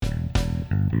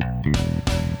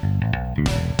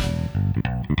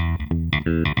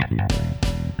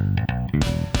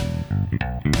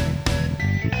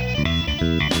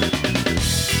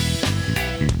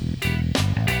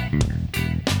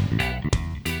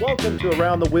Welcome to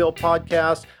Around the Wheel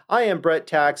podcast. I am Brett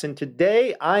Tax, and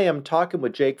today I am talking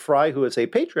with Jake Fry, who is a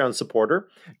Patreon supporter.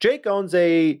 Jake owns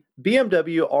a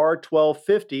BMW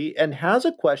R1250 and has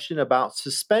a question about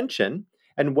suspension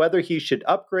and whether he should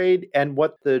upgrade and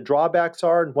what the drawbacks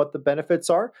are and what the benefits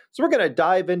are. So we're going to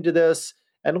dive into this,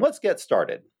 and let's get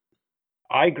started.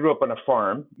 I grew up on a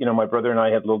farm. My brother and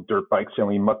I had little dirt bikes and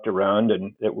we mucked around,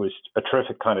 and it was a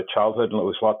terrific kind of childhood, and it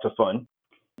was lots of fun.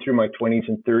 Through my 20s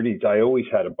and 30s, I always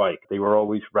had a bike. They were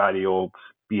always ratty old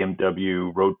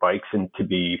BMW road bikes. And to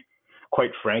be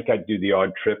quite frank, I'd do the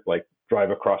odd trip, like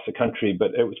drive across the country,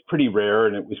 but it was pretty rare.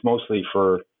 And it was mostly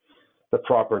for the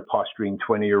proper posturing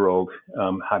 20-year-old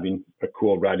having a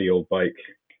cool ratty old bike.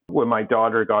 When my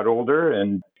daughter got older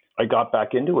and I got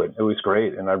back into it, it was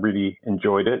great. And I really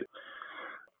enjoyed it.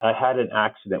 I had an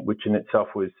accident, which in itself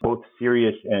was both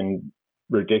serious and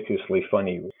ridiculously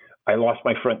funny. I lost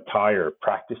my front tire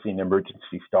practicing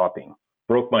emergency stopping,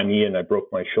 broke my knee and I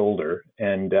broke my shoulder.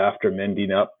 And after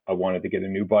mending up, I wanted to get a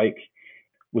new bike,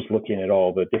 was looking at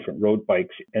all the different road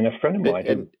bikes. And a friend of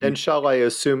mine... And shall I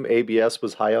assume ABS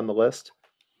was high on the list?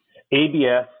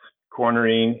 ABS,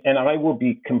 cornering, and I will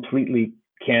be completely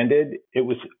candid. It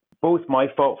was both my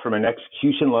fault from an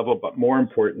execution level, but more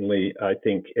importantly, I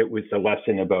think it was a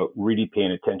lesson about really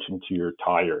paying attention to your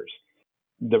tires.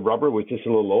 The rubber was just a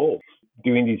little old.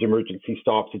 Doing these emergency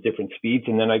stops at different speeds.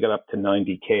 And then I got up to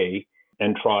 90K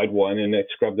and tried one and it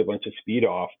scrubbed a bunch of speed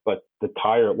off. But the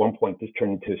tire at one point just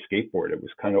turned into a skateboard. It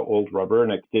was kind of old rubber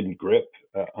and it didn't grip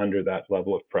under that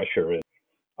level of pressure. And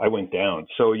I went down.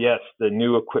 So yes, the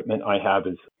new equipment I have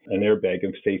is an airbag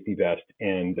and safety vest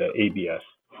and ABS.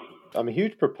 I'm a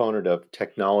huge proponent of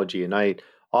technology, and I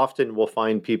often will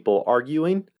find people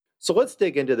arguing. So let's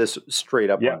dig into this straight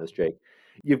up on this, Jake.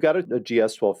 You've got a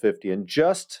GS 1250, and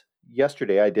just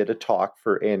yesterday I did a talk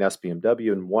for A&S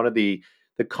BMW, and one of the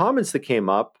comments that came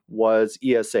up was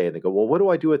ESA. And they go, well, what do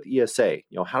I do with ESA?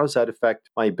 How does that affect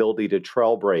my ability to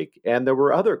trail brake? And there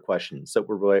were other questions that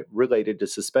were related to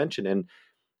suspension. And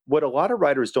what a lot of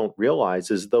riders don't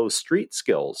realize is those street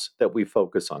skills that we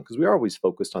focus on, because we are always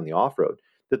focused on the off-road,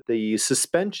 that the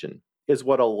suspension is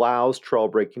what allows trail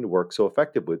braking to work so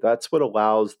effectively. That's what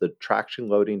allows the traction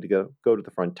loading to go to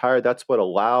the front tire. That's what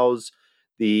allows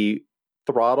the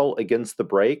throttle against the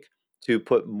brake to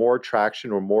put more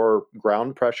traction or more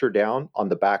ground pressure down on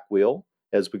the back wheel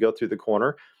as we go through the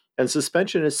corner. And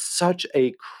suspension is such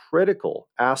a critical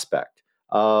aspect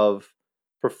of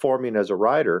performing as a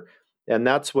rider. And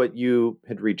that's what you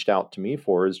had reached out to me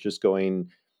for, is just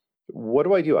going, what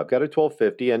do I do? I've got a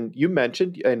 1250, and you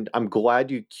mentioned, and I'm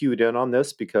glad you cued in on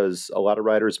this because a lot of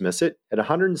riders miss it, at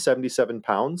 177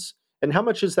 pounds. And how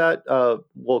much is that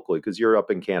locally? Because you're up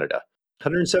in Canada.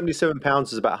 177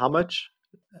 pounds is about how much?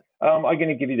 I'm going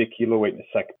to give you the kilo weight in a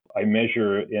sec. I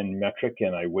measure in metric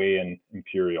and I weigh in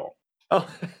imperial. Oh,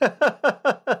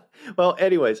 well,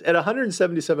 anyways, at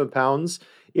 177 pounds,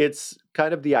 it's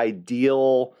kind of the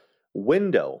ideal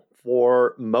window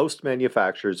for most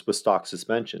manufacturers with stock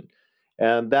suspension.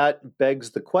 And that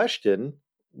begs the question,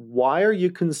 why are you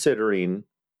considering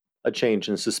a change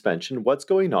in suspension? What's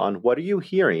going on? What are you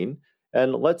hearing?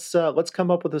 And let's come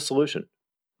up with a solution.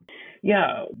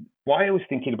 Yeah, why I was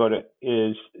thinking about it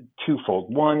is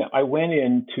twofold. One, I went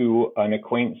into an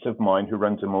acquaintance of mine who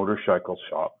runs a motorcycle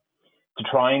shop to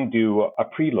try and do a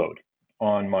preload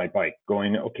on my bike,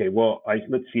 going, okay, well,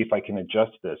 let's see if I can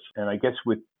adjust this. And I guess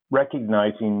with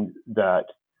recognizing that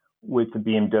with the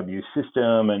BMW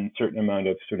system and certain amount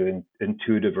of sort of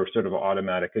intuitive or sort of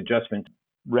automatic adjustment,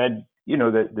 read,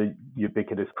 the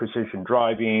ubiquitous precision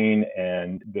driving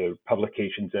and the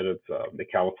publications out of the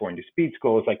California Speed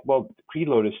School, is like, well, the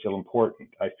preload is still important,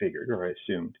 I figured, or I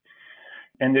assumed.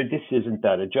 And there just isn't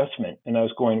that adjustment. And I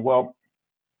was going, well,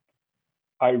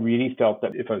 I really felt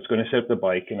that if I was going to set up the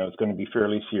bike and I was going to be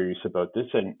fairly serious about this,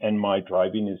 and my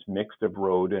driving is mixed of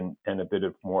road and a bit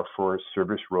of more forest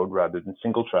service road rather than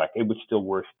single track, it was still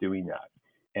worth doing that.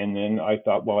 And then I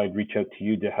thought, well, I'd reach out to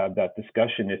you to have that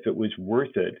discussion if it was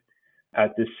worth it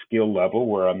at this skill level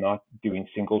where I'm not doing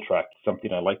single track,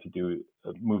 something I like to do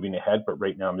moving ahead. But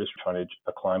right now I'm just trying to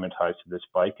acclimatize to this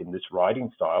bike and this riding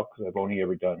style because I've only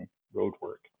ever done road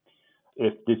work.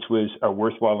 If this was a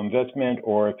worthwhile investment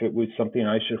or if it was something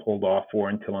I should hold off for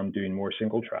until I'm doing more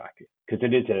single track, because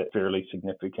it is a fairly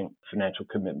significant financial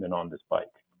commitment on this bike.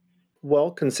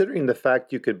 Well, considering the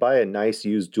fact you could buy a nice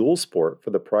used dual sport for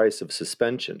the price of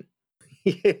suspension,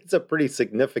 it's a pretty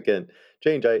significant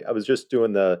change. I was just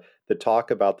doing the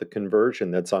talk about the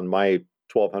conversion that's on my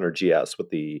 1200 GS with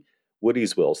the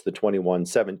Woody's wheels, the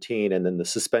 2117, and then the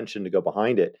suspension to go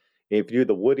behind it. And if you do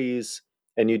the Woody's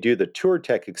and you do the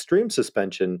TourTech Extreme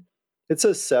suspension, It's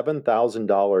a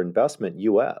 $7,000 investment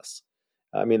US.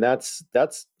 I mean, that's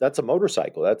a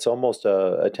motorcycle. That's almost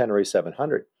a Tenere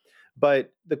 700.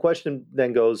 But the question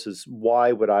then goes is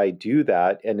why would I do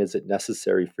that? And is it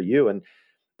necessary for you? And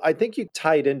I think you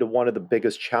tie it into one of the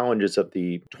biggest challenges of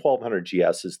the 1200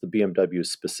 GS is the BMW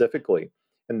specifically.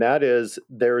 And that is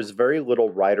there is very little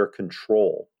rider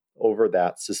control over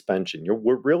that suspension.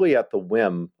 We're really at the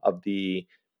whim of the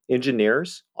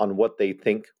engineers on what they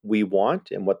think we want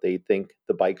and what they think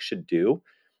the bike should do.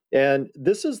 And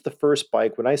this is the first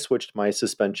bike when I switched my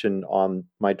suspension on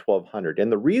my 1200.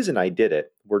 And the reason I did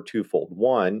it were twofold.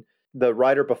 One, the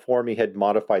rider before me had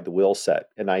modified the wheel set,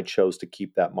 and I chose to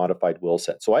keep that modified wheel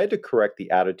set. So I had to correct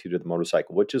the attitude of the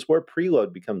motorcycle, which is where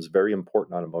preload becomes very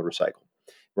important on a motorcycle.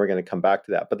 We're going to come back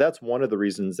to that. But that's one of the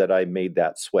reasons that I made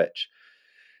that switch.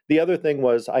 The other thing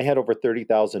was I had over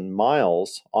 30,000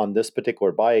 miles on this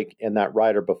particular bike, and that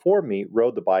rider before me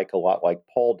rode the bike a lot like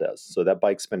Paul does. So that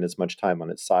bike spent as much time on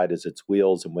its side as its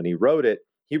wheels, and when he rode it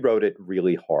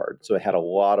really hard. So it had a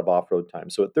lot of off-road time.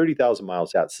 So at 30,000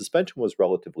 miles out, suspension was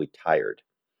relatively tired.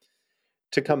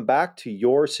 To come back to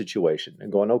your situation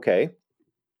and going, okay,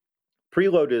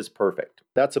 preload is perfect.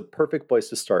 That's a perfect place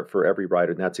to start for every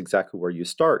rider, and that's exactly where you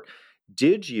start.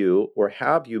 Did you or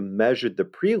have you measured the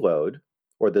preload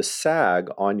or the sag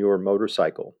on your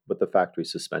motorcycle with the factory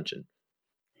suspension?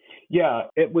 Yeah,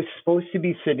 it was supposed to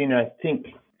be sitting, I think,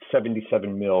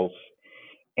 77 mils,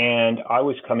 and I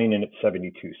was coming in at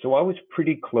 72. So I was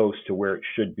pretty close to where it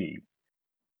should be.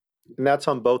 And that's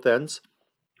on both ends?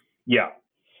 Yeah,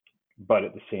 but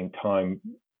at the same time,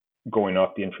 going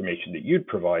off the information that you'd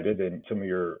provided and some of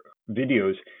your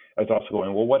videos, I was also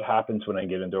going, well, what happens when I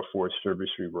get into a Forest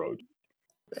Servicery road?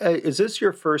 Is this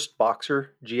your first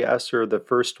Boxer GS or the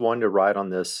first one to ride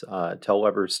on this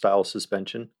tail-lever style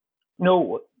suspension?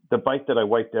 No, the bike that I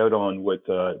wiped out on was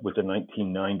a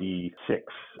 1996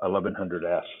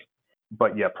 1100S.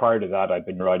 But yeah, prior to that, I've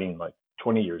been riding like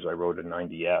 20 years. I rode a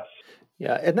 90S.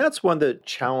 Yeah, and that's one of the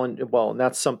challenge. Well, and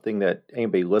that's something that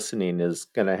anybody listening is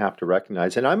going to have to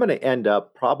recognize. And I'm going to end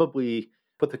up probably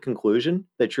with the conclusion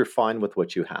that you're fine with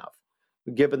what you have,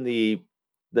 given the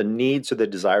needs or the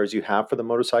desires you have for the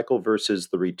motorcycle versus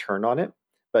the return on it.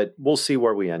 But we'll see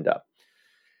where we end up.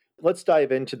 Let's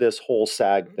dive into this whole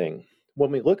SAG thing.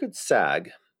 When we look at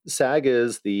SAG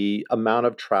is the amount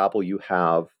of travel you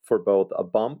have for both a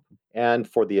bump and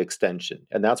for the extension.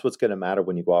 And that's what's going to matter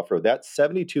when you go off-road. That's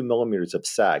 72 millimeters of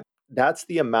SAG. That's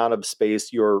the amount of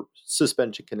space your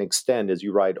suspension can extend as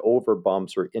you ride over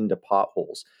bumps or into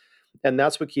potholes. And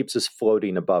that's what keeps us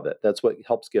floating above it. That's what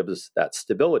helps give us that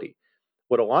stability.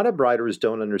 What a lot of riders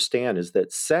don't understand is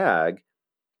that SAG,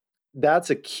 that's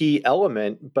a key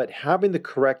element, but having the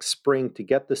correct spring to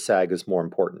get the SAG is more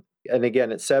important. And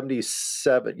again, at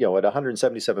 77, at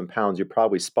 177 pounds, you're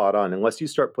probably spot on unless you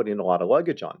start putting a lot of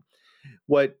luggage on.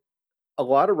 What a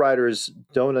lot of riders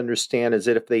don't understand is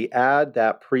that if they add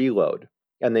that preload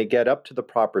and they get up to the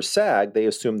proper SAG, they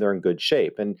assume they're in good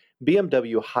shape. And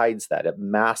BMW hides that. It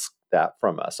masks that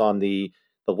from us. On the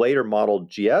later model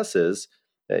GSs,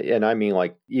 and I mean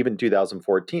like even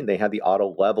 2014, they had the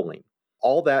auto leveling.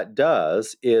 All that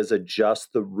does is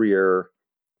adjust the rear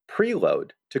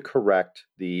preload to correct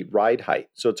the ride height.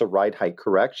 So it's a ride height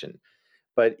correction.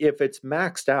 But if it's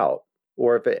maxed out,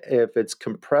 or if it's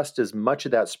compressed as much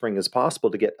of that spring as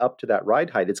possible to get up to that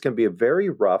ride height, it's going to be a very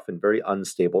rough and very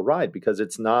unstable ride because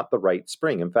it's not the right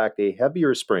spring. In fact, a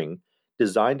heavier spring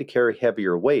designed to carry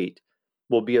heavier weight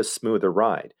will be a smoother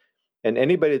ride. And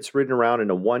anybody that's ridden around in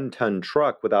a 1-ton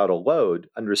truck without a load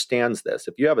understands this.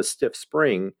 If you have a stiff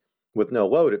spring with no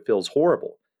load, it feels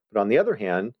horrible. But on the other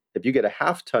hand, if you get a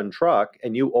 1/2-ton truck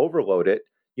and you overload it,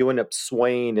 you end up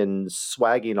swaying and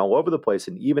swagging all over the place.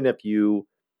 And even if you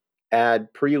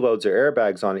add preloads or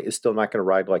airbags on it, it's still not going to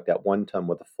ride like that 1-ton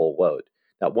with a full load.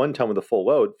 That 1-ton with a full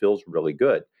load feels really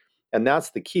good. And that's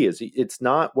the key, is it's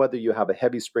not whether you have a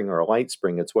heavy spring or a light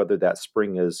spring, it's whether that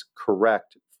spring is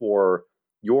correct for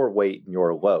your weight and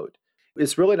your load.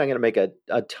 It's really not going to make a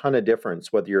ton of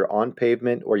difference whether you're on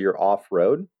pavement or you're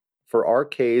off-road. For our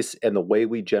case and the way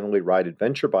we generally ride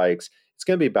adventure bikes, it's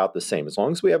going to be about the same. As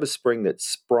long as we have a spring that's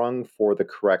sprung for the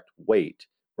correct weight,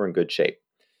 we're in good shape.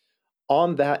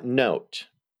 On that note,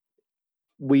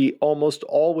 we almost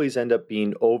always end up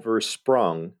being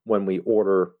oversprung when we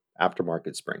order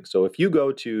aftermarket springs. So if you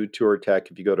go to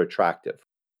Touratech, if you go to Tractive,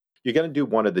 you're going to do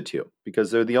one of the two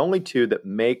because they're the only two that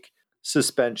make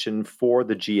suspension for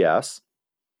the GS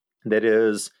that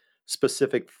is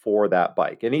specific for that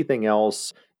bike. Anything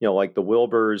else, like the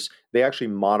Wilburs, they actually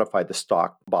modify the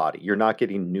stock body. You're not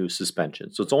getting new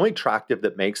suspension. So it's only Tractive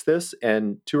that makes this,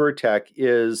 and Touratech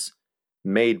is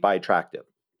made by Tractive.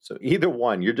 So either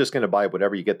one, you're just going to buy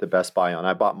whatever you get the best buy on.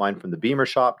 I bought mine from the Beamer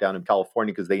shop down in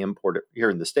California because they import it here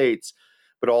in the States.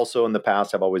 But also in the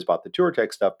past, I've always bought the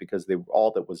TourTech stuff because they were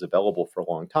all that was available for a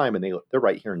long time. And they're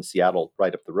right here in Seattle,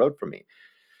 right up the road from me.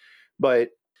 But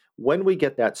when we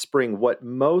get that spring, what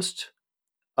most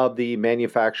of the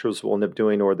manufacturers will end up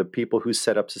doing, or the people who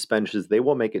set up suspensions, they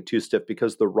will make it too stiff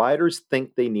because the riders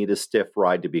think they need a stiff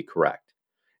ride to be correct.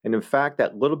 And in fact,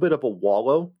 that little bit of a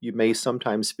wallow you may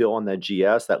sometimes feel on that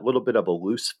GS, that little bit of a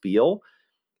loose feel,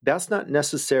 that's not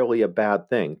necessarily a bad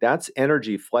thing. That's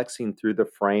energy flexing through the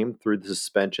frame, through the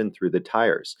suspension, through the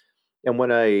tires. And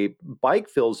when a bike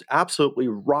feels absolutely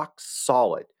rock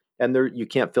solid and there you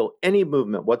can't feel any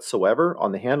movement whatsoever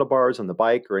on the handlebars, on the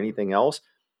bike, or anything else,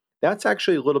 that's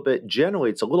actually a little bit,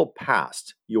 generally, it's a little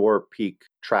past your peak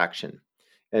traction.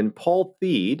 And Paul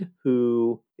Thiede,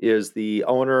 who is the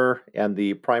owner and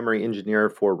the primary engineer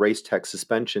for Race Tech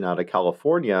Suspension out of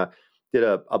California, did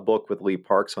a book with Lee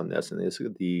Parks on this, and this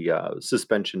is the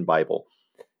Suspension Bible.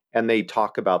 And they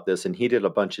talk about this, and he did a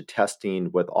bunch of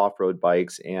testing with off-road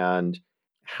bikes and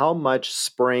how much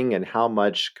spring and how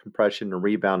much compression and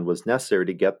rebound was necessary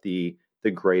to get the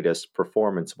greatest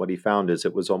performance. What he found is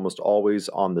it was almost always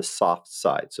on the soft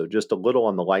side. So just a little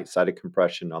on the light side of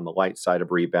compression, on the light side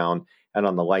of rebound, and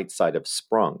on the light side of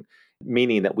sprung,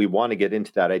 meaning that we want to get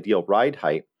into that ideal ride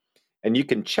height. And you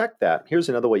can check that. Here's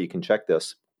another way you can check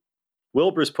this.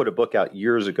 Wilbur's put a book out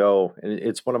years ago, and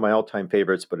it's one of my all-time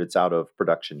favorites, but it's out of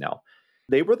production now.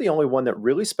 They were the only one that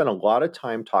really spent a lot of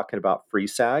time talking about free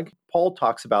sag. Paul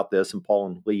talks about this, and Paul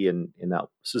and Lee in that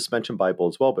Suspension Bible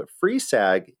as well. But free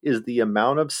sag is the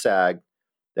amount of sag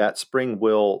that spring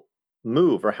will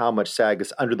move, or how much sag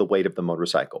is under the weight of the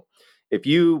motorcycle. If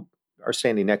you are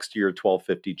standing next to your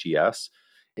 1250 GS,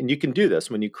 and you can do this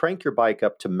when you crank your bike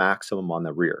up to maximum on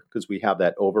the rear, because we have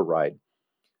that override.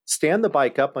 Stand the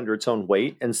bike up under its own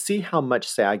weight and see how much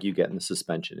sag you get in the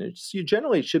suspension. It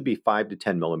should be 5 to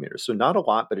 10 millimeters. So not a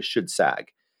lot, but it should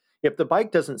sag. If the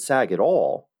bike doesn't sag at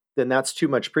all, then that's too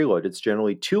much preload. It's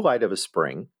generally too light of a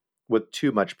spring with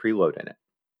too much preload in it.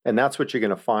 And that's what you're going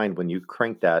to find when you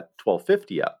crank that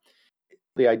 1250 up.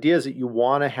 The idea is that you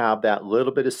want to have that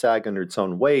little bit of sag under its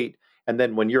own weight. And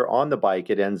then when you're on the bike,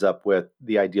 it ends up with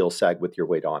the ideal sag with your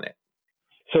weight on it.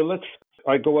 So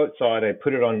I go outside, I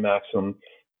put it on maximum.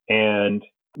 And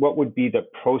what would be the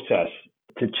process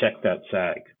to check that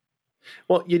sag?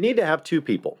 Well, you need to have two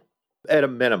people at a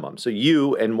minimum. So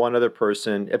you and one other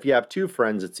person. If you have two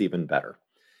friends, it's even better.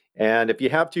 And if you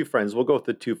have two friends, we'll go with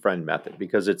the two-friend method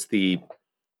because it's the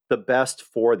best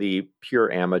for the pure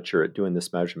amateur at doing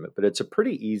this measurement. But it's a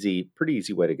pretty easy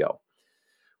way to go.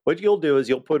 What you'll do is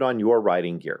you'll put on your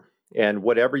riding gear and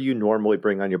whatever you normally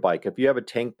bring on your bike. If you have a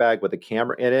tank bag with a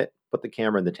camera in it, put the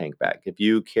camera in the tank bag. If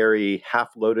you carry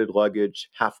half-loaded luggage,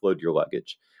 half-load your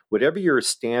luggage. Whatever your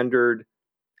standard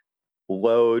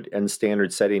load and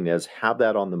standard setting is, have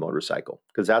that on the motorcycle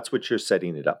because that's what you're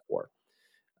setting it up for.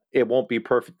 It won't be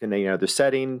perfect in any other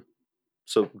setting,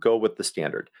 so go with the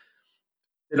standard.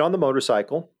 Sit on the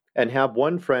motorcycle and have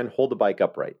one friend hold the bike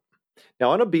upright.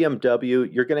 Now on a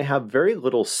BMW, you're going to have very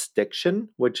little stiction,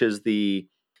 which is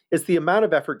it's the amount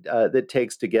of effort that it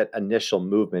takes to get initial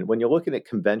movement. When you're looking at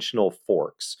conventional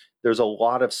forks, there's a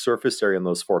lot of surface area in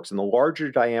those forks. And the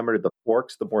larger diameter the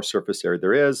forks, the more surface area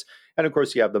there is. And of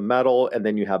course, you have the metal, and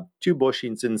then you have two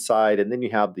bushings inside, and then you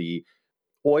have the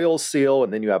oil seal,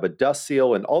 and then you have a dust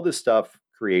seal, and all this stuff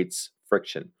creates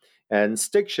friction. And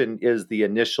stiction is the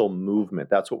initial movement.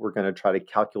 That's what we're going to try to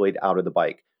calculate out of the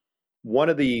bike. One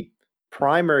of the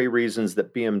primary reasons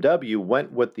that BMW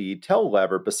went with the tail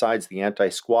lever, besides the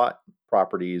anti-squat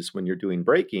properties when you're doing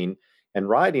braking and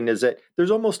riding, is that there's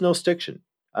almost no stiction.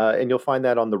 And you'll find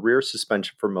that on the rear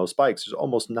suspension for most bikes. There's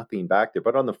almost nothing back there,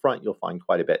 but on the front, you'll find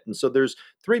quite a bit. And so there's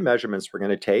three measurements we're going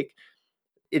to take.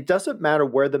 It doesn't matter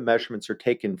where the measurements are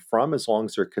taken from as long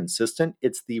as they're consistent.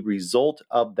 It's the result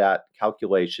of that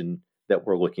calculation that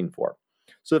we're looking for.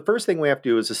 So the first thing we have to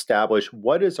do is establish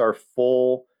what is our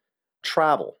full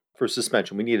travel for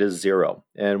suspension. We need a 0.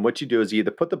 And what you do is you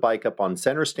either put the bike up on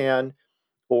center stand,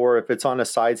 or if it's on a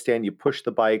side stand, you push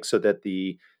the bike so that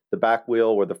the back wheel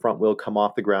or the front wheel come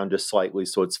off the ground just slightly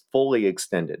so it's fully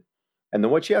extended. And then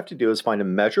what you have to do is find a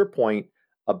measure point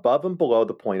above and below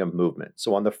the point of movement.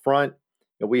 So on the front,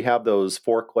 we have those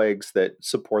fork legs that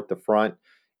support the front,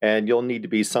 and you'll need to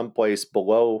be someplace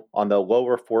below on the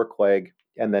lower fork leg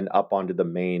and then up onto the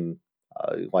main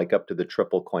like up to the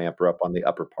triple clamp or up on the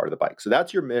upper part of the bike. So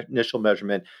that's your initial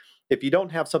measurement. If you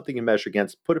don't have something to measure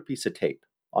against, put a piece of tape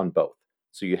on both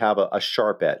so you have a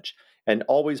sharp edge, and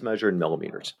always measure in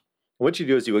millimeters. What you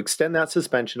do is you extend that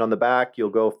suspension on the back.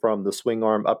 You'll go from the swing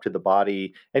arm up to the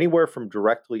body, anywhere from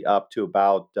directly up to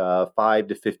about 5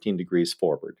 to 15 degrees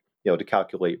forward, to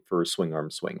calculate for swing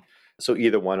arm swing. So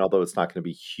either one, although it's not going to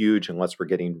be huge unless we're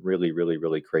getting really, really,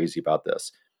 really crazy about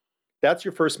this. That's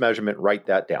your first measurement. Write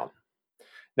that down.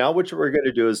 Now, what we're going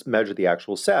to do is measure the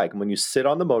actual sag. And when you sit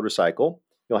on the motorcycle,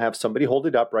 you'll have somebody hold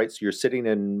it upright. So you're sitting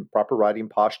in proper riding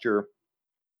posture.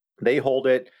 They hold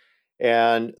it,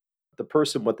 and the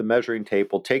person with the measuring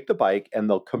tape will take the bike and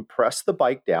they'll compress the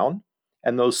bike down,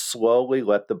 and they'll slowly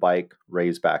let the bike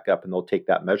raise back up, and they'll take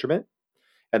that measurement.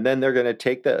 And then they're going to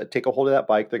take a hold of that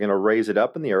bike. They're going to raise it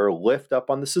up in the air, lift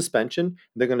up on the suspension. And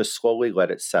they're going to slowly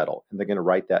let it settle, and they're going to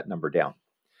write that number down.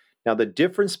 Now, the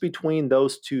difference between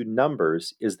those two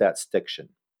numbers is that stiction.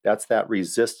 That's that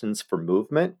resistance for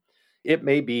movement. It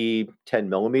may be 10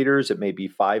 millimeters. It may be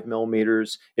 5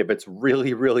 millimeters. If it's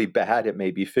really, really bad, it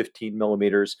may be 15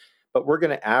 millimeters. But we're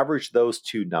going to average those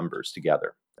two numbers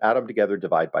together. Add them together,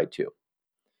 divide by 2.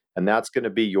 And that's going to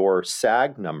be your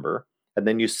sag number. And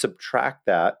then you subtract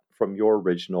that from your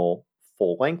original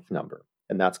full length number.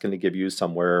 And that's going to give you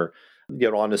somewhere,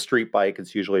 on a street bike,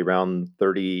 it's usually around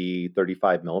 30,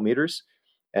 35 millimeters.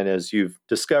 And as you've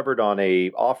discovered on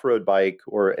a off-road bike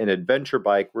or an adventure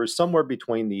bike, we're somewhere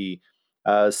between the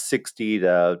 60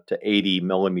 to 80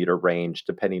 millimeter range,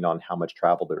 depending on how much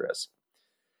travel there is.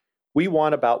 We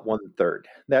want about 1/3.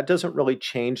 That doesn't really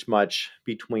change much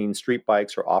between street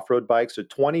bikes or off-road bikes. So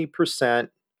 20%,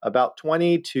 about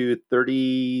 20 to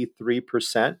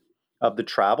 33% of the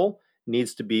travel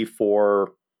needs to be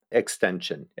for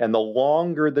extension. And the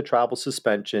longer the travel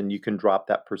suspension, you can drop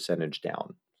that percentage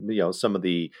down. Some of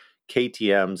the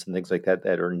KTMs and things like that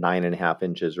that are 9.5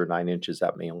 inches or 9 inches,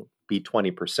 that may be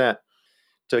 20%.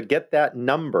 To get that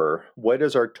number, what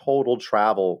is our total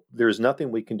travel? There's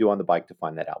nothing we can do on the bike to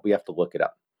find that out. We have to look it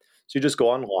up. So you just go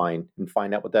online and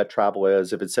find out what that travel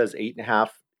is. If it says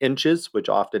 8.5 inches, which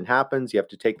often happens, you have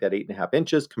to take that 8.5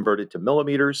 inches, convert it to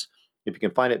millimeters. If you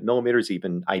can find it millimeters,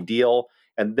 even ideal.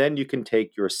 And then you can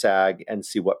take your sag and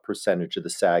see what percentage of the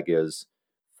sag is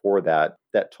for that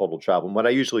total travel. And what I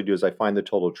usually do is I find the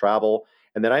total travel,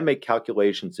 and then I make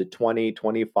calculations at 20,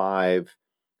 25,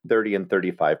 30, and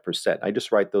 35%. I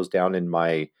just write those down in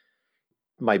my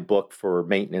book for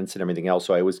maintenance and everything else.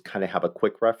 So I always kind of have a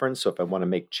quick reference. So if I want to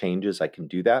make changes, I can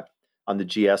do that. On the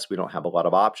GS, we don't have a lot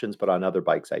of options, but on other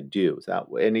bikes, I do. So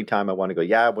that anytime I want to go,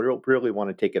 we really want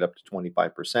to take it up to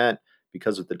 25%,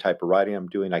 because of the type of riding I'm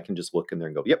doing, I can just look in there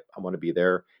and go, yep, I want to be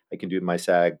there. I can do my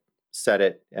sag, set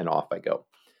it, and off I go.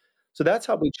 So that's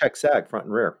how we check sag front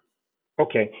and rear.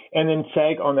 Okay. And then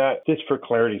sag on that, just for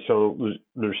clarity. So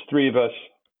there's 3 of us.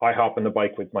 I hop on the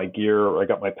bike with my gear, or I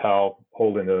got my pal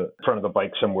holding the front of the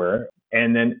bike somewhere.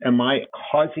 And then am I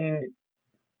causing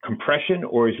compression,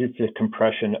 or is it the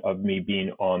compression of me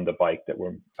being on the bike that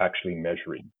we're actually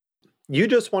measuring? You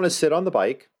just want to sit on the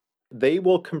bike. They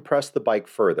will compress the bike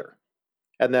further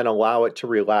and then allow it to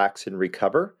relax and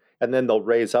recover. And then they'll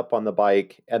raise up on the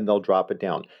bike and they'll drop it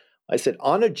down. I said,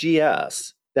 on a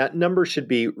GS, that number should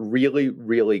be really,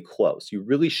 really close. You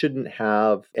really shouldn't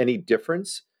have any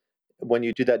difference when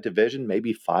you do that division,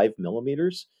 maybe 5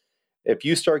 millimeters. If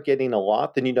you start getting a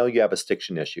lot, then you have a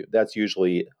stiction issue. That's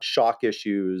usually shock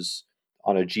issues.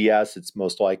 On a GS, it's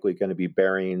most likely going to be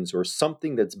bearings or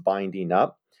something that's binding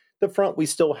up. The front, we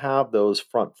still have those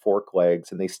front fork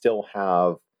legs, and they still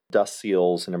have dust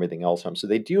seals and everything else on them. So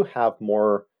they do have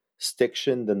more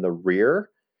stiction than the rear.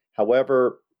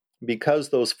 However, because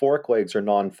those fork legs are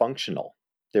non-functional,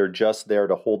 they're just there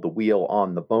to hold the wheel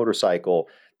on the motorcycle,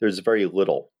 there's very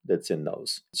little that's in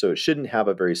those. So it shouldn't have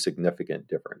a very significant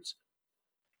difference.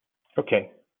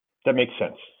 Okay, that makes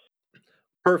sense.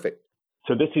 Perfect.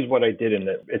 So this is what I did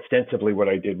extensively what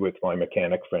I did with my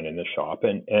mechanic friend in the shop.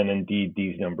 And indeed,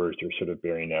 these numbers are sort of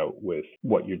bearing out with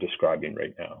what you're describing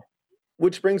right now.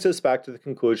 Which brings us back to the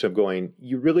conclusion of going,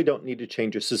 you really don't need to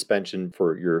change your suspension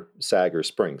for your sag or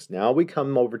springs. Now we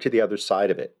come over to the other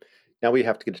side of it. Now we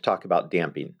have to get to talk about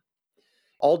damping.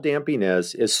 All damping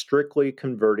is strictly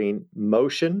converting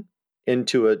motion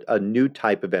into a new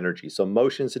type of energy. So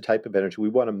motion is a type of energy. We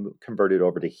want to convert it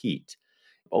over to heat.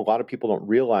 A lot of people don't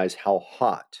realize how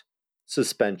hot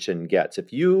suspension gets.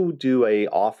 If you do a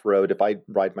off-road, if I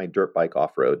ride my dirt bike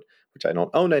off-road, which I don't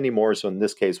own anymore, so in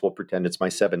this case, we'll pretend it's my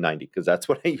 790 because that's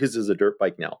what I use as a dirt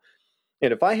bike now.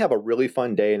 And if I have a really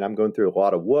fun day and I'm going through a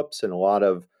lot of whoops and a lot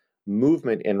of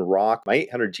movement in rock, my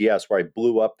 800 GS where I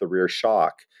blew up the rear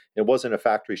shock, it wasn't a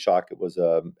factory shock, it was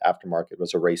a aftermarket, it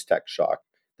was a Race Tech shock.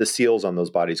 The seals on those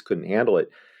bodies couldn't handle it.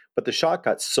 But the shock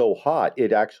got so hot,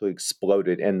 it actually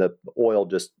exploded and the oil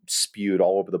just spewed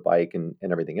all over the bike and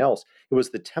everything else. It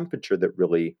was the temperature that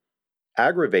really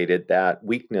aggravated that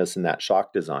weakness in that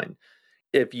shock design.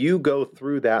 If you go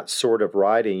through that sort of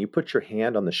riding, you put your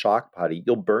hand on the shock body,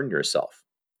 you'll burn yourself.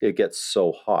 It gets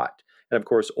so hot. And of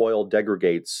course, oil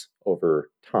degrades over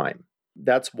time.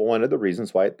 That's one of the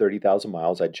reasons why at 30,000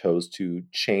 miles, I chose to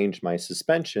change my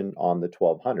suspension on the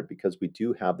 1200, because we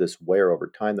do have this wear over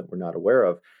time that we're not aware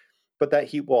of. But that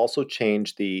heat will also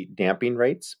change the damping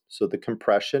rates, so the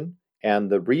compression and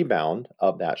the rebound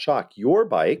of that shock. Your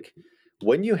bike,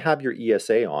 when you have your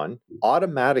ESA on,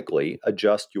 automatically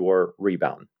adjust your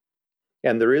rebound.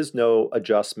 And there is no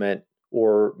adjustment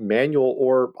or manual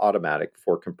or automatic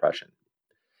for compression.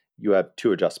 You have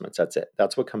two adjustments. That's it.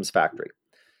 That's what comes factory.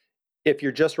 If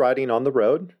you're just riding on the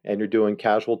road and you're doing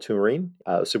casual touring,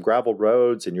 some gravel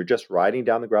roads, and you're just riding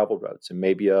down the gravel roads and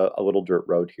maybe a little dirt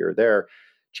road here or there,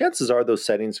 chances are those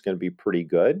settings are going to be pretty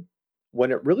good.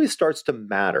 When it really starts to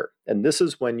matter, and this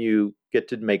is when you get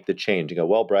to make the change, you go,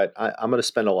 well, Brett, I'm going to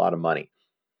spend a lot of money,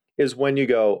 is when you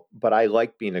go, but I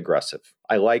like being aggressive.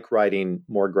 I like riding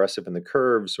more aggressive in the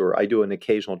curves, or I do an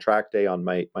occasional track day on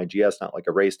my GS, not like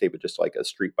a race day, but just like a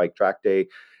street bike track day.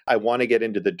 I want to get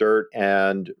into the dirt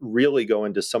and really go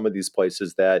into some of these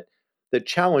places that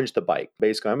challenge the bike.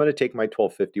 Basically, I'm going to take my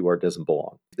 1250 where it doesn't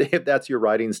belong. If that's your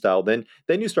riding style, then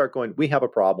you start going, we have a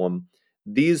problem.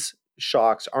 These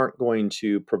shocks aren't going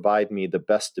to provide me the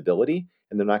best stability,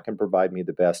 and they're not going to provide me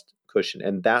the best cushion.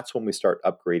 And that's when we start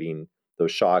upgrading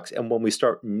those shocks, and when we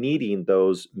start needing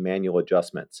those manual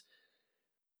adjustments.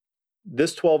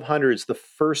 This 1200 is the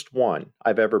first one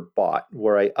I've ever bought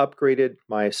where I upgraded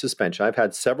my suspension. I've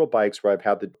had several bikes where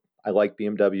I like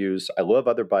BMWs. I love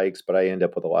other bikes, but I end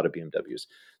up with a lot of BMWs.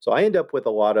 So I end up with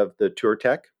a lot of the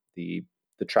TourTech, the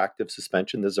Tractive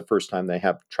suspension. This is the first time they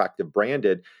have Tractive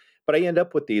branded, but I end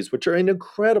up with these, which are an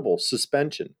incredible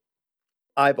suspension.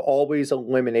 I've always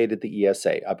eliminated the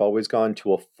ESA. I've always gone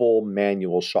to a full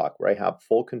manual shock where I have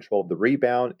full control of the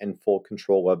rebound and full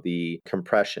control of the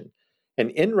compression. And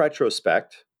in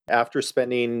retrospect, after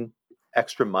spending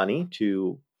extra money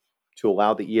to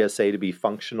allow the ESA to be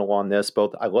functional on this,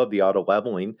 both I love the auto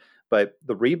leveling, but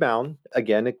the rebound,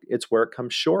 again, it's where it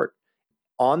comes short.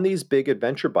 On these big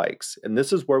adventure bikes, and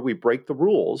this is where we break the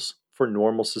rules for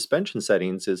normal suspension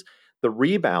settings, is the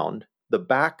rebound, the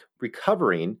back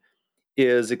recovering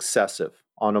is excessive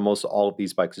on almost all of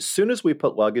these bikes. As soon as we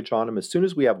put luggage on them, as soon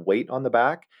as we have weight on the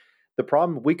back, the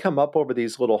problem, we come up over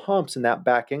these little humps and that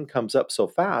back end comes up so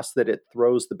fast that it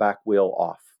throws the back wheel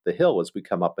off the hill as we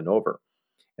come up and over.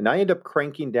 And I end up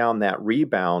cranking down that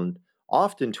rebound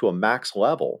often to a max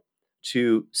level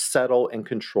to settle and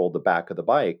control the back of the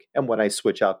bike. And when I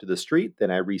switch out to the street,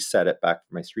 then I reset it back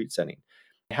for my street setting.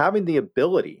 Having the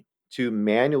ability to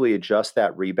manually adjust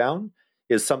that rebound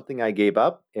is something I gave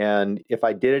up. And if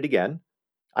I did it again,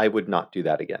 I would not do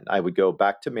that again. I would go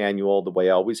back to manual the way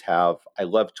I always have. I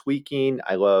love tweaking.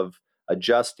 I love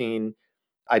adjusting.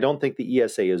 I don't think the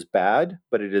ESA is bad,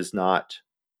 but it is not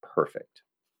perfect.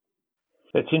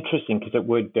 That's interesting because it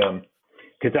would,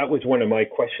 because that was one of my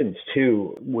questions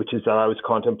too, which is that I was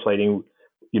contemplating,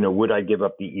 would I give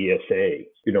up the ESA?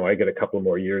 I get a couple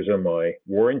more years on my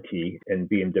warranty, and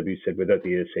BMW said without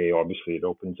the ESA, obviously it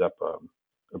opens up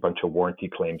a bunch of warranty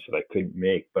claims that I couldn't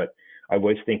make. But I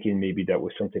was thinking maybe that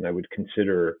was something I would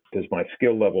consider as my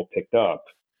skill level picked up,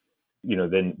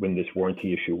 then when this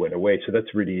warranty issue went away. So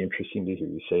that's really interesting to hear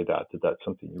you say that that's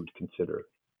something you would consider.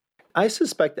 I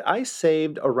suspect I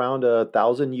saved around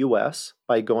 $1,000 US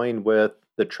by going with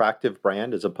the Tractive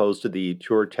brand as opposed to the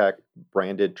TourTech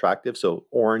branded Tractive. So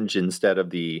orange instead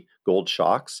of the gold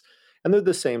shocks. And they're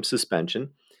the same suspension.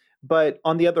 But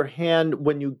on the other hand,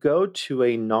 when you go to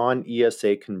a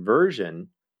non-ESA conversion,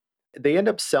 they end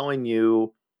up selling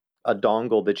you a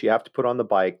dongle that you have to put on the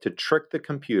bike to trick the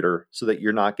computer so that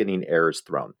you're not getting errors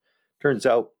thrown. Turns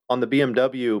out on the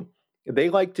BMW, they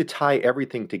like to tie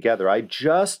everything together. I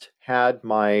just had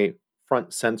my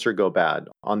front sensor go bad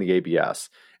on the ABS,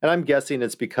 and I'm guessing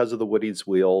it's because of the Woody's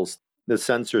wheels. The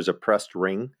sensor is a pressed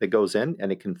ring that goes in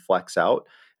and it can flex out.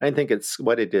 And I think it's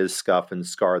what it is, scuff and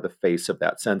scar the face of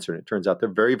that sensor. And it turns out they're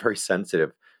very, very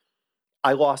sensitive.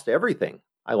 I lost everything.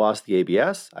 I lost the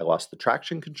ABS, I lost the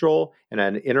traction control, and I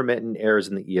had intermittent errors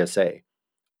in the ESA.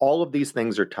 All of these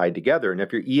things are tied together. And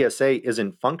if your ESA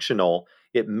isn't functional,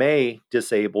 it may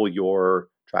disable your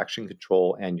traction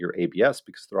control and your ABS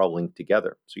because they're all linked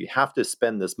together. So you have to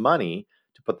spend this money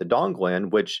to put the dongle in,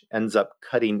 which ends up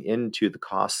cutting into the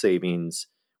cost savings,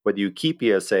 whether you keep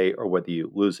ESA or whether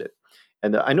you lose it.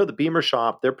 And I know the Beamer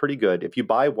shop, they're pretty good. If you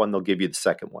buy one, they'll give you the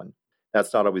second one.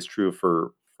 That's not always true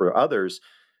for others.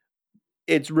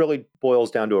 It really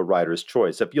boils down to a rider's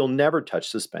choice. If you'll never touch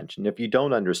suspension, if you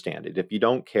don't understand it, if you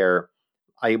don't care,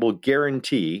 I will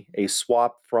guarantee a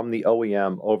swap from the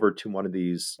OEM over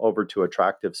to a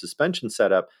Tractive suspension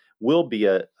setup will be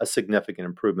a significant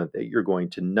improvement that you're going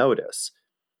to notice.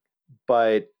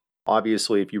 But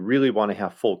obviously, if you really want to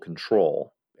have full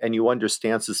control and you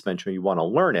understand suspension, you want to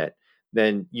learn it,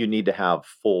 then you need to have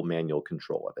full manual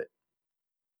control of it.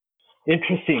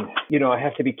 Interesting. I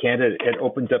have to be candid. It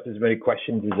opens up as many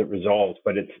questions as it resolves,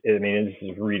 but this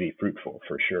is really fruitful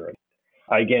for sure.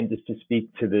 Again, just to speak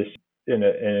to this in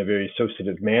a very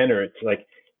associative manner, it's like,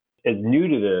 as new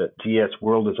to the GS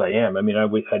world as I am, I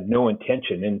had no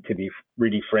intention. And to be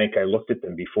really frank, I looked at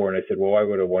them before and I said, well, why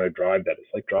would I want to drive that?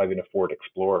 It's like driving a Ford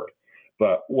Explorer.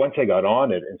 But once I got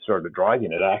on it and started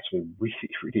driving it, I actually really,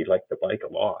 really liked the bike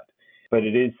a lot. But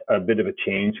it is a bit of a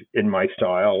change in my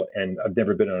style, and I've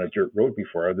never been on a dirt road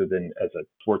before other than as a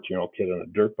 14-year-old kid on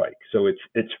a dirt bike. So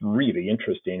it's really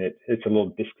interesting. It's a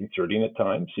little disconcerting at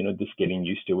times, just getting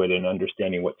used to it and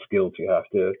understanding what skills you have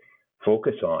to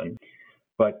focus on.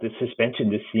 But the suspension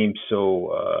just seems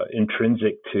so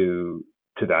intrinsic to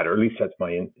that, or at least that's my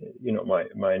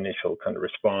initial kind of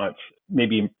response.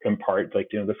 Maybe in part, like,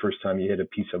 the first time you hit a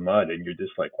piece of mud and you're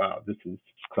just like, wow, this is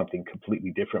something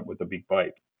completely different with a big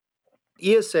bike.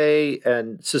 ESA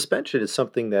and suspension is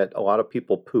something that a lot of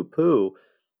people poo-poo,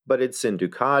 but it's in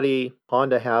Ducati,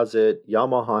 Honda has it,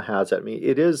 Yamaha has it.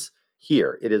 It is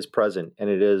here, it is present, and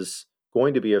it is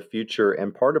going to be a future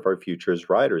and part of our future as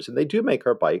riders. And they do make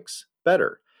our bikes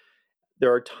better.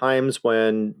 There are times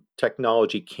when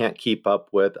technology can't keep up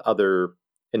with other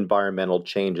environmental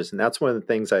changes. And that's one of the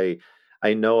things I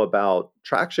know about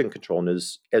traction control. And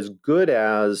as good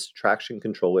as traction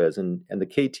control is, and the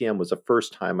KTM was the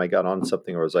first time I got on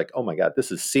something where I was like, oh my God,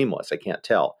 this is seamless. I can't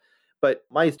tell. But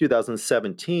my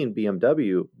 2017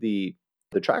 BMW, the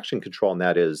traction control on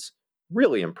that is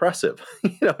really impressive.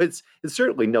 It's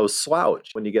certainly no slouch.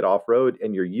 When you get off-road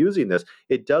and you're using this,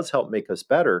 it does help make us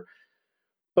better.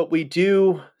 But we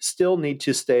do still need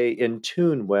to stay in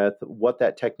tune with what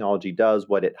that technology does,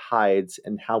 what it hides,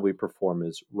 and how we perform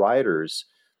as riders,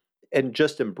 and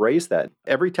just embrace that.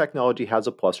 Every technology has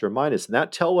a plus or a minus, and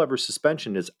that tail lever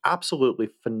suspension is absolutely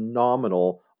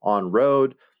phenomenal on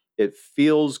road. It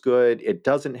feels good. It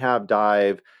doesn't have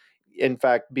dive. In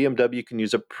fact, BMW can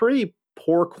use a pretty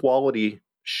poor quality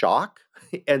shock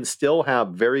and still have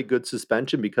very good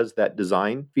suspension because of that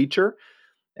design feature.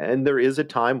 And there is a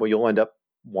time where you'll end up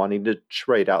wanting to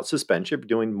trade out suspension. If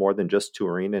you're doing more than just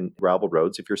touring and gravel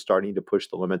roads, if you're starting to push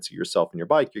the limits of yourself and your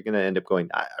bike, you're going to end up going,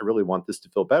 I really want this to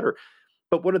feel better.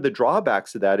 But one of the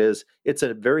drawbacks of that is it's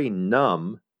a very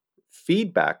numb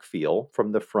feedback feel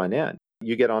from the front end.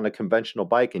 You get on a conventional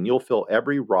bike and you'll feel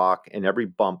every rock and every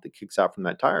bump that kicks out from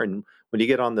that tire. And when you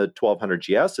get on the 1200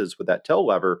 GSs with that tail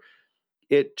lever,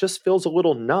 it just feels a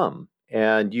little numb.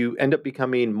 And you end up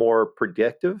becoming more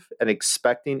predictive and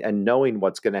expecting and knowing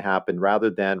what's going to happen rather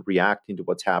than reacting to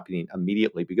what's happening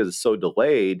immediately, because it's so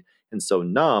delayed and so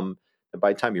numb that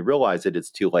by the time you realize it,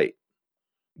 it's too late.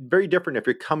 Very different if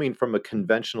you're coming from a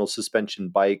conventional suspension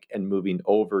bike and moving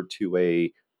over to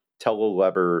a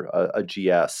telelever, a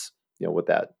GS, with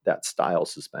that style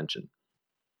suspension.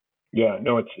 Yeah,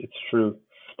 no, it's true.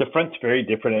 The front's very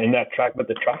different in that track, but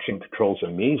the traction control is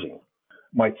amazing.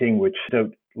 My thing, which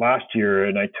last year,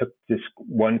 and I took this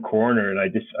one corner and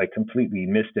I completely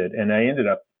missed it, and I ended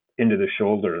up into the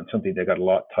shoulder and something that got a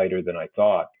lot tighter than I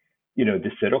thought.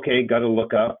 Just said, okay, got to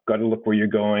look up, got to look where you're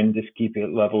going, just keep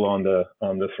it level on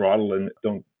the throttle and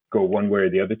don't go one way or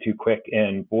the other too quick.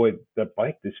 And boy, the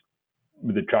bike,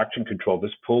 with the traction control,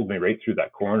 this pulled me right through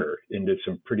that corner into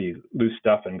some pretty loose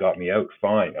stuff and got me out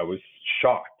fine. I was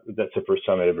shocked. That's the first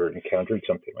time I ever encountered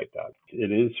something like that.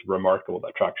 It is remarkable,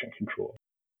 that traction control.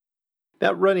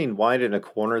 That running wide in a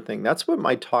corner thing, that's what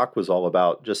my talk was all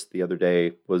about just the other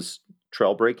day, was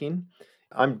trail braking.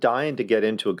 I'm dying to get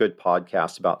into a good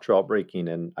podcast about trail braking,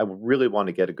 and I really want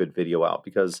to get a good video out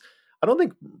because I don't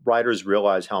think riders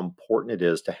realize how important it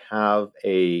is to have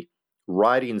a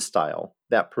riding style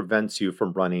that prevents you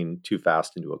from running too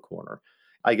fast into a corner.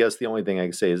 I guess the only thing I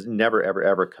can say is never, ever,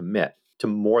 ever commit to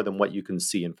more than what you can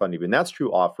see in front of you. And that's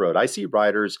true off-road. I see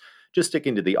riders, just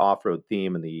sticking to the off-road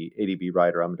theme and the ADB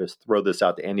rider, I'm going to throw this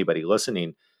out to anybody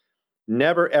listening.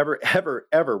 Never, ever, ever,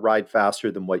 ever ride faster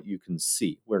than what you can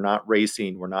see. We're not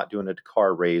racing. We're not doing a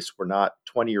car race. We're not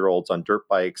 20-year-olds on dirt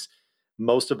bikes.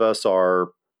 Most of us are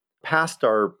past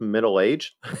our middle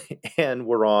age, and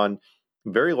we're on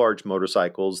very large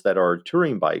motorcycles that are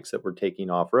touring bikes that we're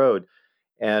taking off-road.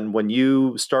 And when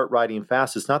you start riding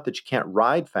fast, it's not that you can't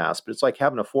ride fast, but it's like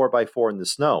having a 4x4 in the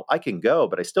snow. I can go,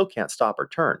 but I still can't stop or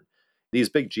turn. These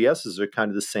big GSs are kind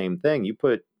of the same thing. You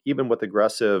put, even with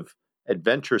aggressive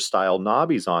adventure style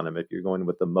knobbies on them if you're going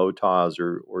with the Motos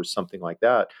or something like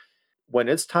that. When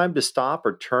it's time to stop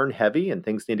or turn heavy and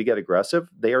things need to get aggressive,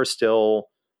 they are still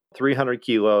 300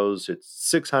 kilos, it's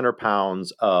 600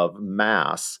 pounds of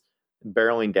mass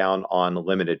barreling down on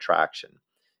limited traction.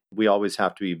 We always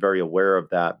have to be very aware of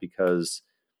that because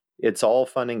it's all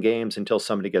fun and games until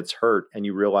somebody gets hurt and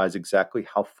you realize exactly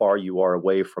how far you are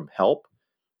away from help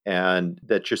and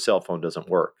that your cell phone doesn't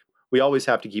work. We always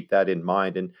have to keep that in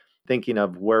mind. And thinking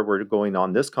of where we're going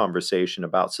on this conversation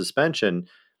about suspension,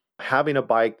 having a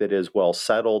bike that is well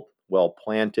settled, well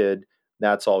planted,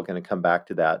 that's all going to come back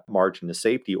to that margin of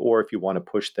safety. Or if you want to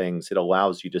push things, it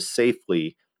allows you to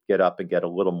safely get up and get a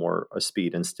little more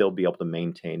speed and still be able to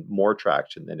maintain more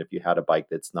traction than if you had a bike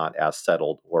that's not as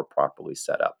settled or properly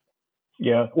set up.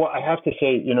 Yeah, well, I have to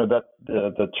say, that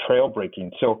the trail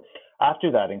breaking. So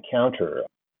after that encounter,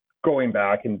 going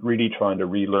back and really trying to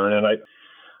relearn, and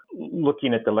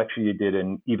looking at the lecture you did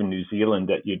in even New Zealand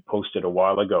that you'd posted a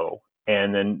while ago,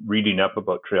 and then reading up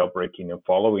about trail breaking and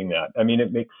following that. I mean,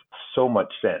 it makes so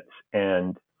much sense.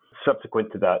 And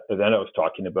subsequent to that event I was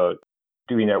talking about,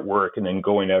 doing that work and then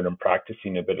going out and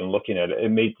practicing a bit and looking at it, it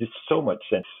made just so much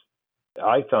sense.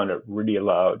 I found it really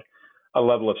allowed a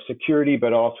level of security,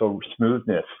 but also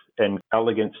smoothness and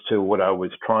elegance to what I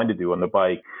was trying to do on the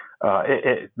bike.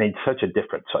 It made such a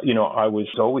difference. I was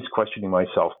always questioning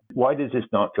myself, why does this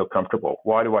not feel comfortable?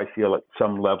 Why do I feel at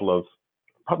some level of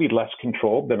probably less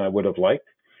controlled than I would have liked?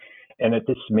 And it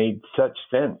just made such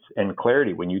sense and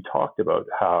clarity when you talked about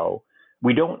how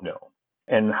we don't know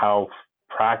and how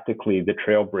practically the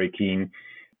trail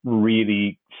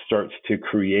really starts to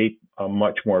create a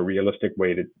much more realistic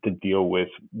way to deal with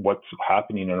what's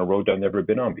happening on a road I've never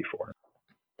been on before.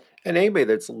 And anybody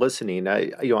that's listening,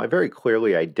 I very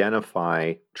clearly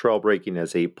identify trail braking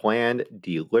as a planned,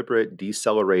 deliberate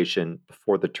deceleration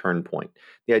before the turn point.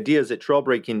 The idea is that trail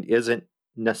braking isn't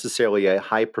necessarily a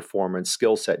high performance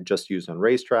skill set just used on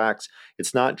racetracks.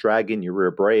 It's not dragging your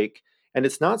rear brake, and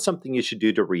it's not something you should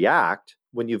do to react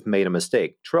when you've made a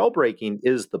mistake. Trail braking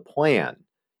is the plan.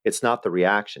 It's not the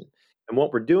reaction. And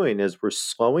what we're doing is we're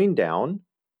slowing down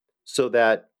so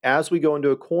that as we go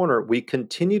into a corner, we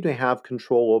continue to have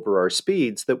control over our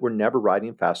speeds, that we're never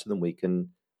riding faster than we can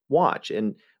watch.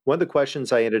 And one of the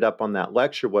questions I ended up on that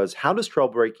lecture was, how does trail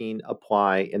braking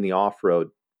apply in the off-road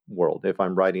world if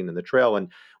I'm riding in the trail? And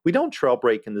we don't trail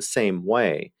brake in the same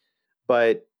way.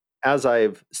 But as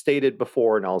I've stated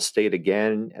before, and I'll state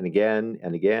again and again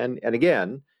and again and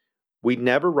again, we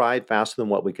never ride faster than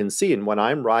what we can see. And when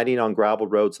I'm riding on gravel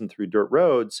roads and through dirt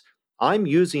roads, I'm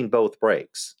using both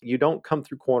brakes. You don't come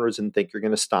through corners and think you're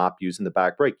going to stop using the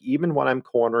back brake. Even when I'm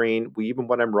cornering, even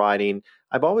when I'm riding,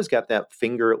 I've always got that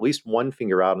finger, at least one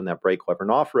finger out on that brake lever.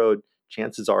 And off road,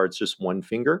 chances are it's just one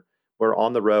finger. Where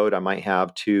on the road, I might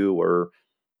have two, or,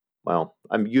 well,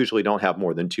 I usually don't have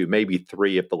more than two, maybe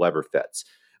three if the lever fits.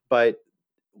 But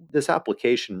this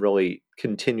application really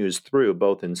continues through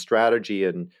both in strategy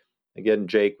and, again,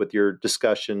 Jake, with your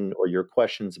discussion or your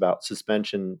questions about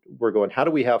suspension, we're going, how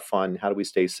do we have fun? How do we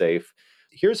stay safe?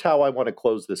 Here's how I want to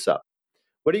close this up.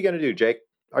 What are you going to do, Jake?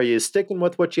 Are you sticking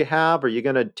with what you have? Are you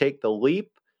going to take the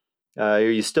leap? Are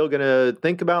you still going to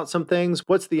think about some things?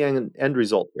 What's the end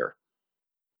result here?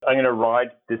 I'm going to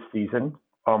ride this season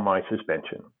on my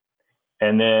suspension.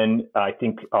 And then I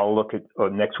think I'll look at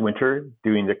next winter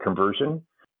doing the conversion,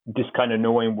 just kind of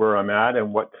knowing where I'm at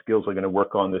and what skills I'm going to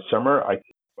work on this summer. I'd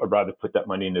rather put that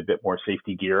money in a bit more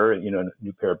safety gear, a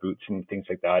new pair of boots and things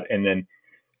like that. And then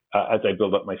as I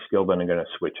build up my skill, then I'm going to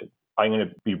switch it. I'm going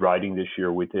to be riding this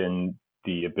year within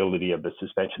the ability of the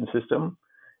suspension system.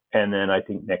 And then I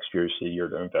think next year is the year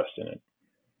to invest in it.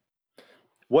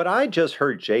 What I just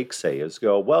heard Jake say is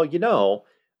go, well,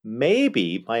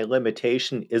 maybe my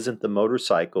limitation isn't the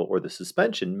motorcycle or the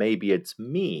suspension. Maybe it's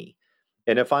me.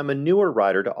 And if I'm a newer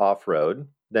rider to off-road,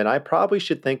 then I probably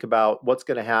should think about what's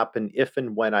going to happen if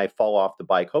and when I fall off the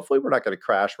bike. Hopefully we're not going to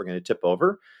crash. We're going to tip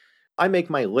over. I make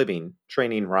my living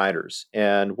training riders.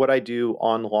 And what I do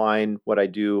online, what I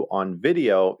do on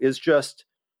video is just,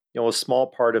 a small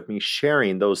part of me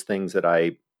sharing those things that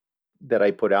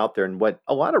I put out there. And what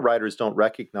a lot of riders don't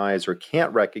recognize or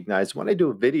can't recognize when I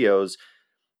do videos,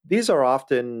 these are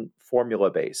often formula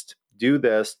based. Do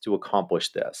this to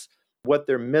accomplish this. What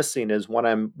they're missing is when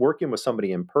I'm working with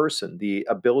somebody in person, the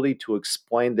ability to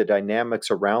explain the dynamics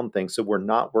around things. So we're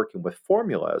not working with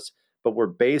formulas, but we're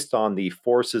based on the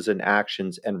forces and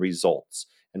actions and results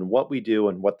and what we do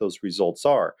and what those results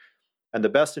are. And the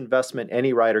best investment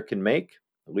any rider can make,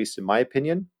 at least in my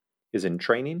opinion, is in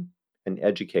training and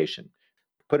education.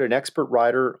 Put an expert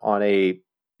rider on a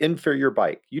inferior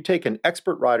bike. You take an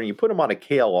expert rider and you put them on a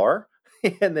KLR,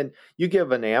 And then you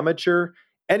give an amateur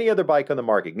any other bike on the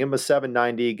market, give them a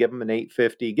 790, give them an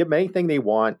 850, give them anything they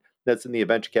want that's in the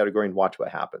adventure category and watch what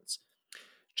happens.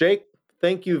 Jake,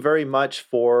 thank you very much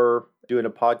for doing a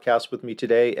podcast with me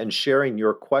today and sharing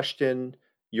your question,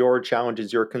 your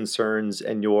challenges, your concerns,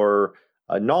 and your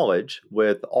knowledge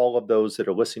with all of those that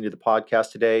are listening to the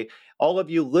podcast today. All of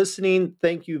you listening,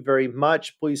 thank you very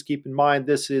much. Please keep in mind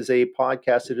this is a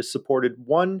podcast that is supported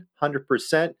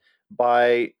 100%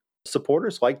 by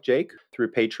supporters like Jake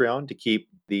through Patreon to keep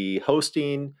the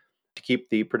hosting, to keep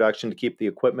the production, to keep the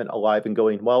equipment alive and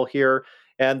going well here.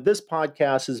 And this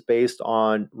podcast is based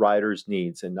on riders'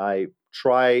 needs. And I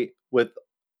try with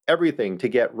everything to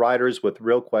get riders with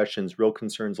real questions, real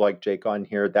concerns like Jake on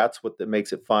here. That's what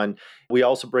makes it fun. We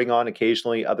also bring on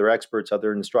occasionally other experts,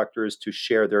 other instructors to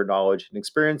share their knowledge and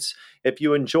experience. If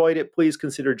you enjoyed it, please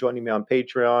consider joining me on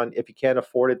Patreon. If you can't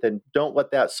afford it, then don't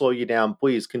let that slow you down.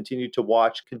 Please continue to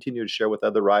watch, continue to share with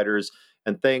other riders.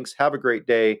 And thanks. Have a great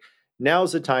day.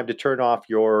 Now's the time to turn off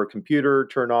your computer,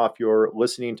 turn off your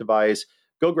listening device,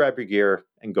 go grab your gear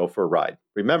and go for a ride.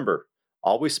 Remember,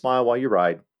 always smile while you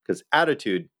ride because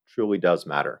attitude truly does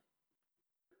matter.